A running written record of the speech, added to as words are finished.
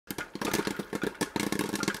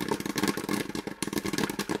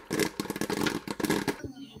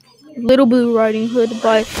Little Blue Riding Hood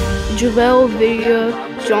by Javel, Vidya,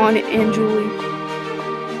 John, and Julie.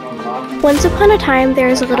 Once upon a time, there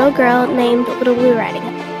was a little girl named Little Blue Riding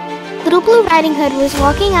Hood. Little Blue Riding Hood was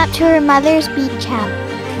walking up to her mother's beach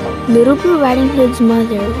house. Little Blue Riding Hood's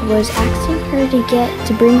mother was asking her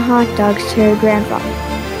to bring hot dogs to her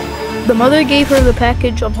grandfather. The mother gave her the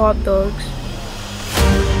package of hot dogs.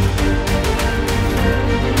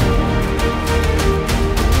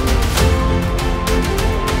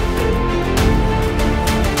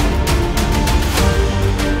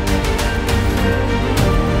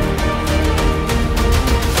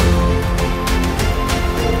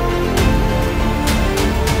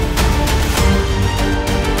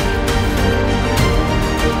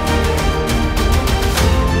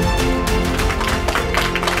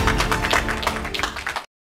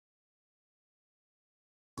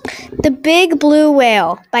 The Big Blue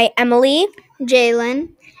Whale by Emily,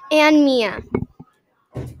 Jalen, and Mia.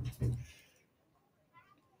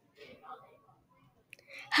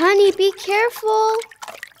 Honey, be careful.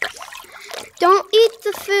 Don't eat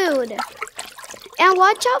the food. And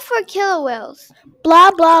watch out for killer whales. Blah,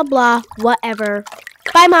 blah, blah, whatever.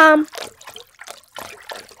 Bye, Mom.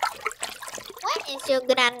 Where is your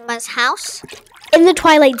grandma's house? In the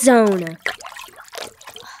Twilight Zone.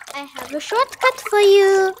 I have a shortcut for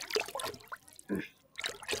you.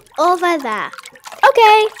 Over there.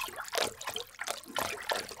 Okay.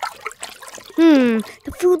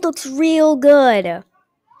 The food looks real good.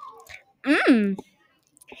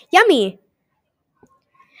 Yummy.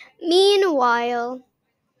 Meanwhile,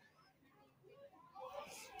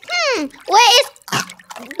 Where is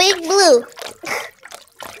Big Blue?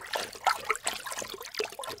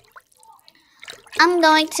 I'm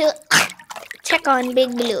going to check on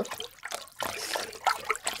Big Blue.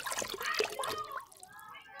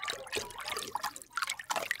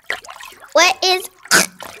 Where is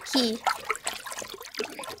he?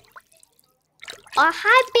 Oh,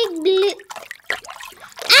 hi, Big Blue.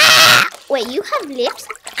 Ah! Wait, you have lips?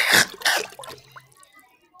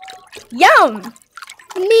 Yum.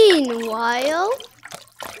 Meanwhile,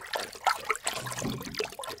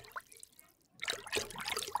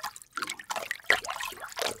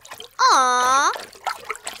 aw,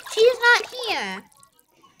 she's not here.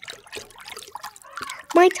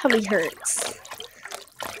 My tummy hurts.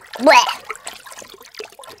 Bleh.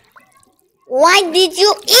 Why did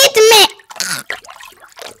you eat me?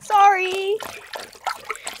 Sorry.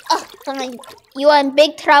 Oh, you are in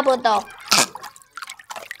big trouble though.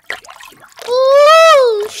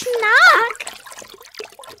 Ooh, snack.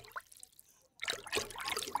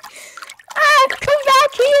 Come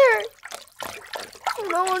back here.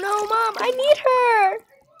 No, Mom, I need her.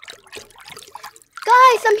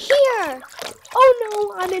 Guys, I'm here. Oh no,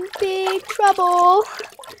 I'm in big trouble.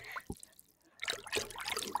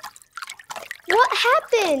 What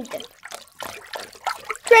happened?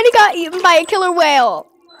 Granny got eaten by a killer whale.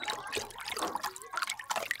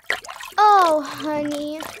 Oh,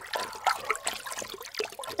 honey.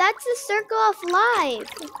 That's the circle of life.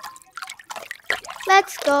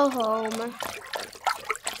 Let's go home.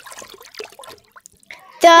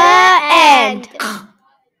 The end.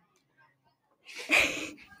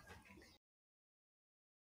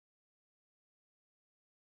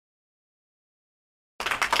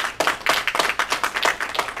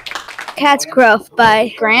 Cat's Gruff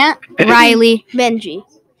by Grant, Riley, Benji.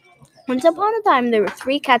 Once upon a time, there were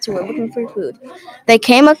 3 cats who were looking for food. They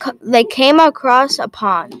came across a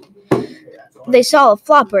pond. They saw a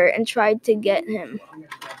flopper and tried to get him.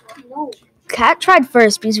 Cat tried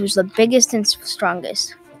first because he was the biggest and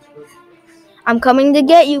strongest. I'm coming to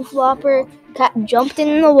get you, Flopper. Cat jumped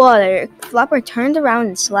in the water. Flopper turned around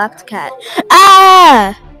and slapped Cat.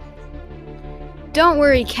 Ah! Don't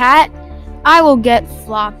worry, Cat. I will get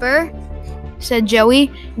Flopper, said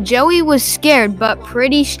Joey. Joey was scared but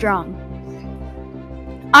pretty strong.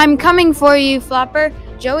 I'm coming for you, Flopper.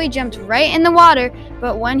 Joey jumped right in the water,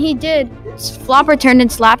 but when he did, Flopper turned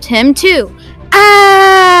and slapped him too.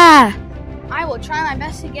 Ah! I will try my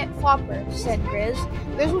best to get Flopper, said Grizz.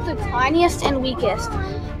 Grizz was the tiniest and weakest.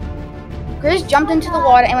 Grizz jumped into the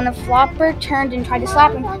water, and when the Flopper turned and tried to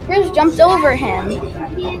slap him, Grizz jumped over him.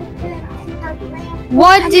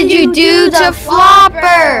 What did you do to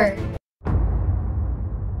Flopper?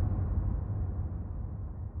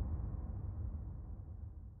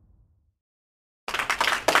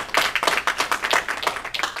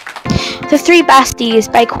 The Three Besties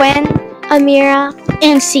by Quinn, Amira,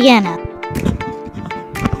 And Sienna.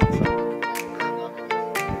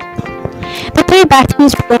 The 3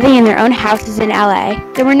 besties were living in their own houses in LA.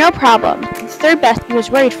 There were no problems. third bestie was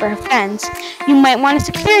worried for her friends. "You might want a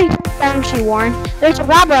security system," she warned. "There's a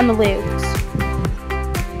robber on the loose."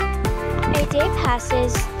 A day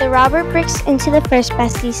passes. The robber breaks into the first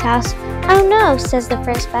bestie's house. "Oh no," says the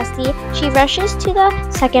first bestie. She rushes to the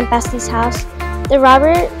second bestie's house. The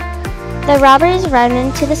robbers run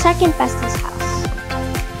into the second bestie's house.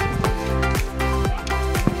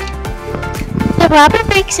 The robber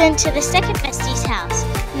breaks into the second bestie's house.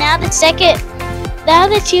 Now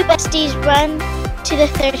the two besties run to the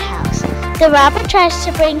third house. The robber tries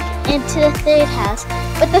to break into the third house,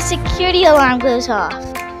 but the security alarm goes off.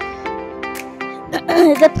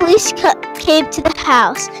 The police came to the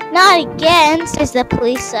house. "Not again," says the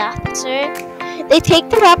police officer. They take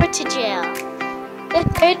the robber to jail. The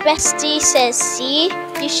third bestie says, "See,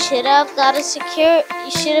 you should have got a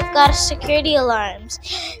security alarms."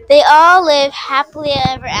 They all live happily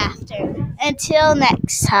ever after. Until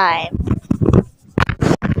next time.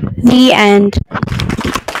 The end.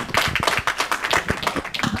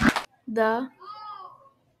 The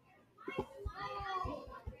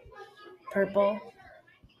Purple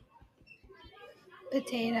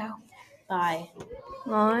Potato. by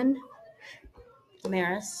Lawn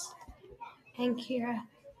Maris. And Kira.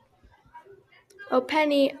 Oh,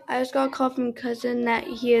 Penny, I just got a call from cousin that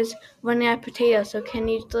he is running out of potatoes, so can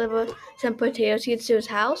you deliver some potato seeds to his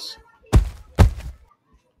house?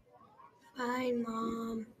 Fine,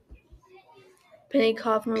 Mom. Penny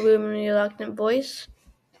called from a room in a reluctant voice.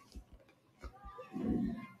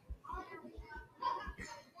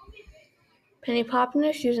 Penny popped in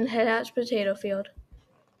her shoes and headed out to the potato field.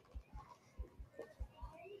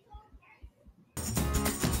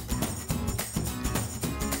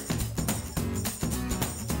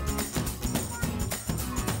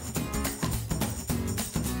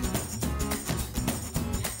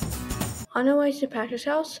 On her way to Patrick's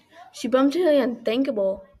house, she bumped into the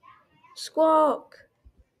unthinkable. "Squawk!"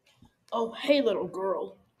 Oh, hey, little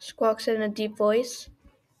girl. Squawk said in a deep voice.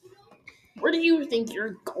 Where do you think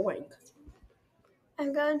you're going?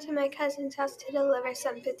 I'm going to my cousin's house to deliver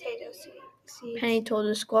some potato seeds. Penny told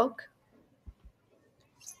her Squawk.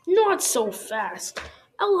 Not so fast.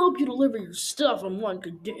 I'll help you deliver your stuff on one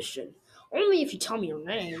condition. Only if you tell me your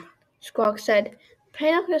name. Squawk said.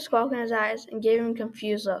 Penny looked at Squawk in his eyes and gave him a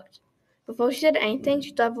confused look. Before she said anything,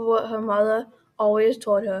 she thought of what her mother always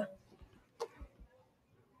told her.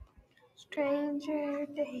 Stranger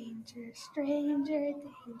danger, stranger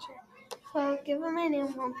danger. Well, give him my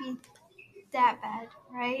name won't be that bad,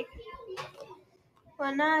 right?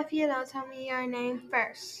 Well, not if you don't tell me your name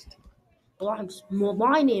first. Well,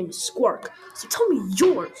 my name is Squawk, so tell me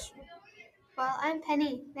yours. Well, I'm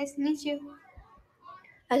Penny. Nice to meet you.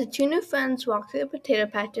 As the two new friends walked through the potato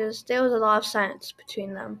patches, there was a lot of silence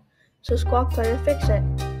between them, so Squawk tried to fix it.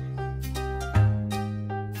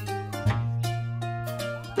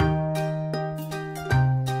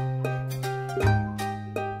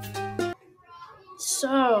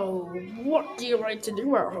 So, what do you like to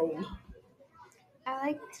do at home?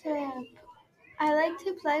 I like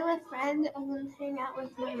to play with friends and hang out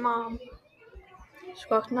with my mom.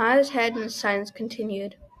 Squawk nodded his head and the silence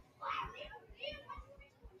continued.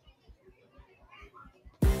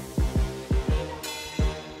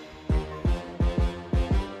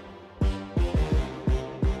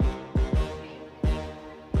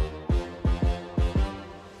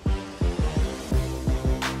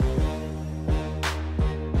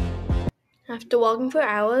 After walking for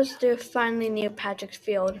hours, they were finally near Patrick's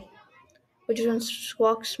field, which was when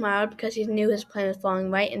Squawk smiled because he knew his plan was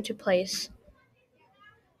falling right into place.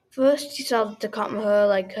 First, he started to compliment her,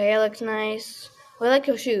 like, her hair looks nice, or I like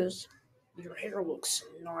your shoes. Your hair looks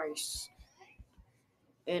nice.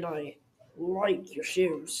 And I like your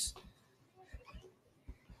shoes.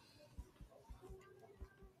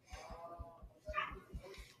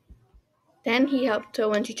 Then he helped her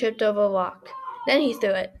when she tripped over a rock. Then he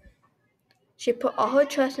threw it. She put all her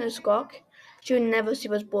trust in Squawk. She would never see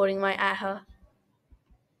what's boarding right at her.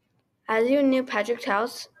 As he near Patrick's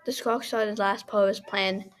house, the Squawk started the last part of his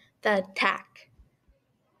plan, the attack.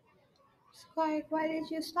 Squawk, why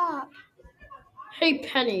did you stop? Hey,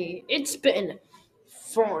 Penny, it's been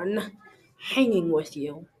fun hanging with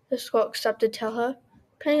you. The Squawk stopped to tell her.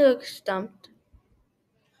 Penny looked stumped.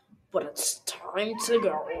 But it's time to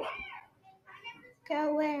go.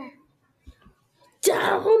 Go where?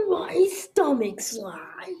 Down my stomach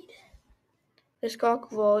slide. The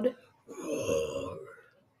Squawk roared,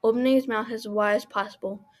 opening his mouth as wide as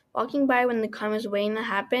possible. Walking by when the climb was waiting to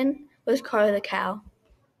happen was Carly the cow.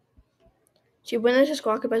 She witnessed the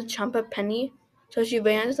Squawk about to chomp up Penny, so she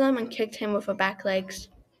ran at them and kicked him with her back legs.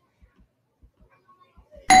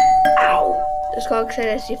 Ow! the squawk said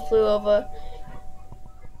as he flew over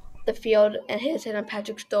the field and hit his head on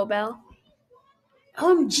Patrick's doorbell.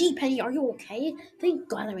 Gee, Penny, are you okay? Thank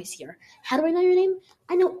God I was here. How do I know your name?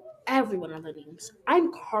 I know everyone other names.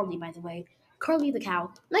 I'm Carly, by the way. Carly the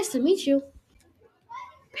cow. Nice to meet you.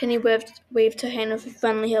 Penny waved her hand with a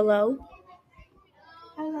friendly hello.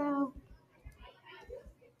 Hello.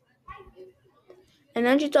 And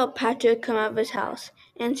then she saw Patrick come out of his house,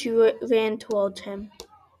 and she ran towards him.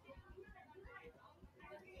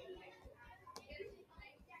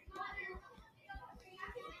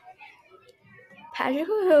 Patrick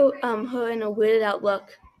heard her in a weirded out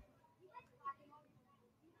look.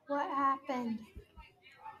 What happened?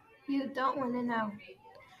 You don't want to know.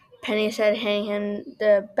 Penny said, handing him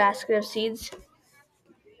the basket of seeds.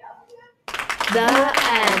 The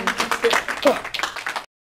end.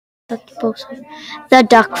 The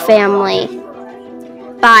Duck Family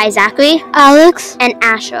by Zachary, Alex, and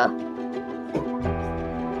Asher.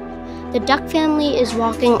 The duck family is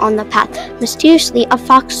walking on the path. Mysteriously, a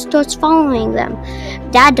fox starts following them.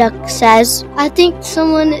 Dad Duck says, I think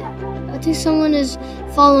someone is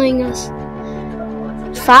following us.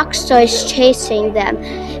 Fox starts chasing them.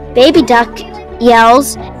 Baby Duck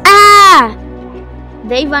yells, "Ah!"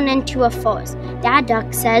 They run into a forest. Dad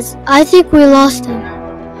Duck says, I think we lost him.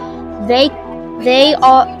 They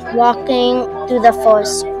are walking through the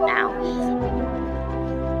forest now.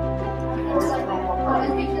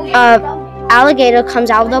 Alligator comes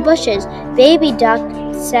out of the bushes. Baby Duck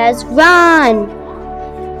says, "Run!"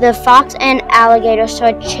 The fox and alligator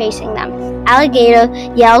start chasing them. Alligator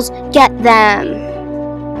yells, "Get them!"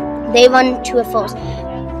 They run to a forest.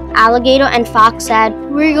 Alligator and fox said,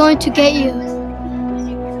 We're going to get you.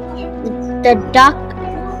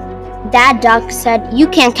 Dad Duck said, "You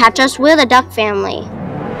can't catch us, we're the duck family."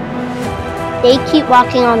 They keep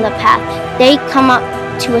walking on the path. They come up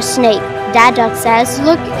to a snake. Dad Duck says,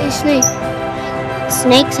 Look, a snake.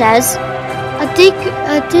 Snake says, I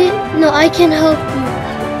can help you.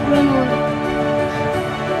 Run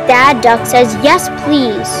away. Dad Duck says, "Yes,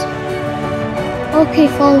 please," Okay,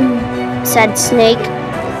 follow me. said Snake.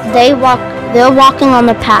 They're walking on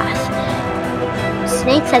the path.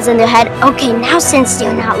 Snake says in their head, "Okay, now since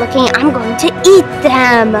they're not looking, I'm going to eat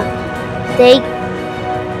them."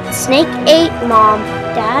 Snake ate Mom.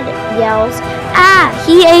 Dad yells, "Ah,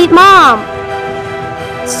 he ate Mom!"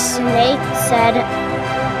 Snake said,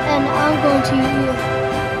 And I'm going to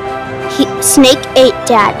eat you. Snake ate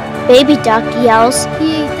Dad. Baby Duck yells,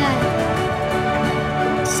 He ate that.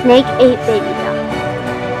 Snake ate Baby Duck.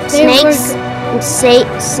 They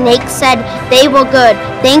Snake said they were good.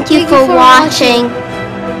 Thank you for watching.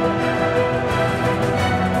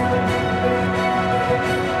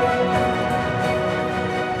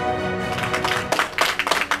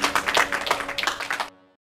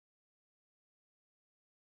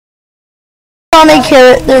 On a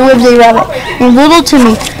carrot there lived a rabbit named Little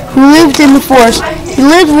Timmy, who lived in the forest. He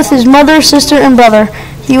lived with his mother, sister, and brother.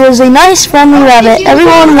 He was a nice, friendly rabbit.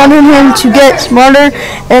 Everyone wanted him to get smarter,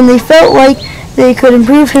 and they felt like they could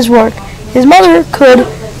improve his work. His mother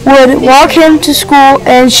would walk him to school,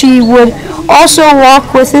 and she would also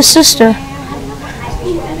walk with his sister.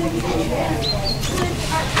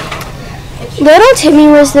 Little Timmy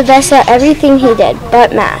was the best at everything he did,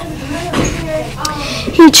 but math.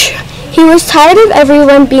 He was tired of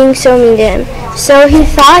everyone being so mean to him, so he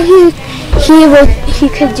thought he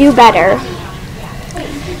could do better.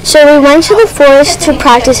 So he went to the forest to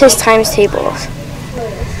practice his times tables.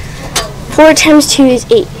 4 times 2 is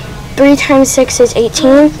 8, 3 times 6 is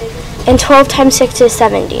 18, and 12 times 6 is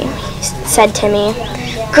 70, said Timmy.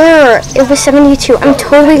 Grr, it was 72. I'm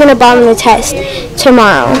totally gonna bomb the test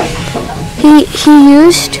tomorrow. He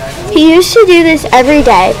used to do this every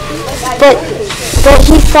day, but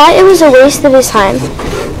he thought it was a waste of his time.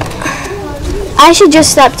 I should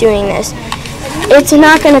just stop doing this. It's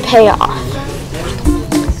not going to pay off.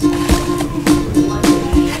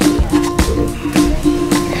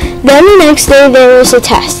 Then the next day there was a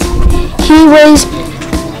test. He was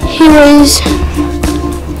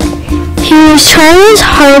trying his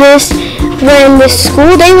hardest. When the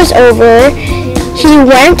school day was over, he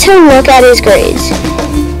went to look at his grades.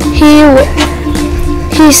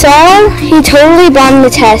 He saw he totally bombed the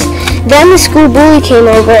test. Then the school bully came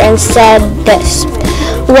over and said this.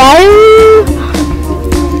 Why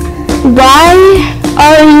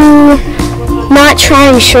are you not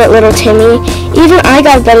trying, short little Timmy? Even I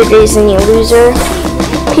got better grades than you, loser.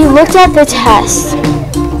 He looked at the test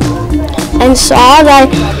and saw that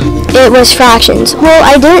it was fractions. Well,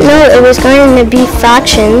 I didn't know it was going to be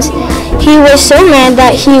fractions. He was so mad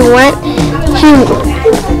that he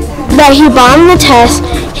bombed the test.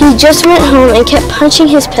 He just went home and kept punching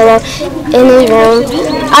his pillow in his room.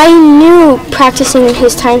 I knew practicing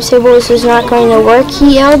his times tables was not going to work,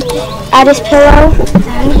 he yelled at his pillow.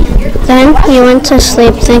 Then he went to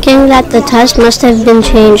sleep, thinking that the test must have been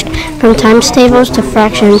changed from times tables to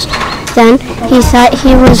fractions. Then he thought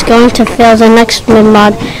he was going to fail the next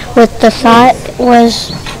mid-mod. With the thought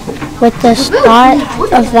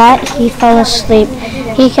of that, he fell asleep.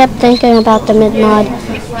 He kept thinking about the mid-mod.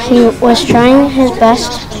 He was trying his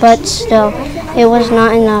best, but still, it was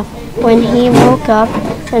not enough. When he woke up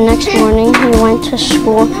the next morning, he went to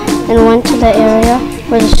school and went to the area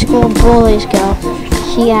where the school bullies go.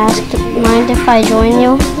 He asked, "Mind if I join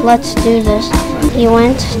you? Let's do this." He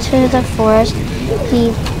went to the forest.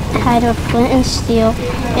 He had a flint and steel,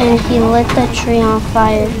 and he lit the tree on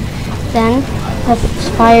fire. Then the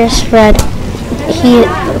fire spread. He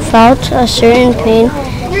felt a certain pain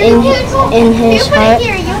in his heart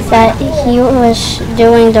that he was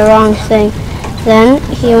doing the wrong thing. Then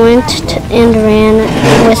he went and ran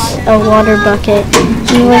with a water bucket.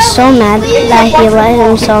 He was so mad that he let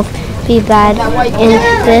himself be bad, and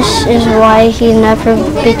this is why he never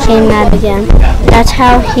became mad again. That's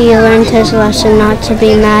how he learned his lesson, not to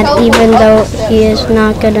be mad even though he is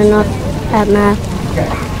not good enough at math.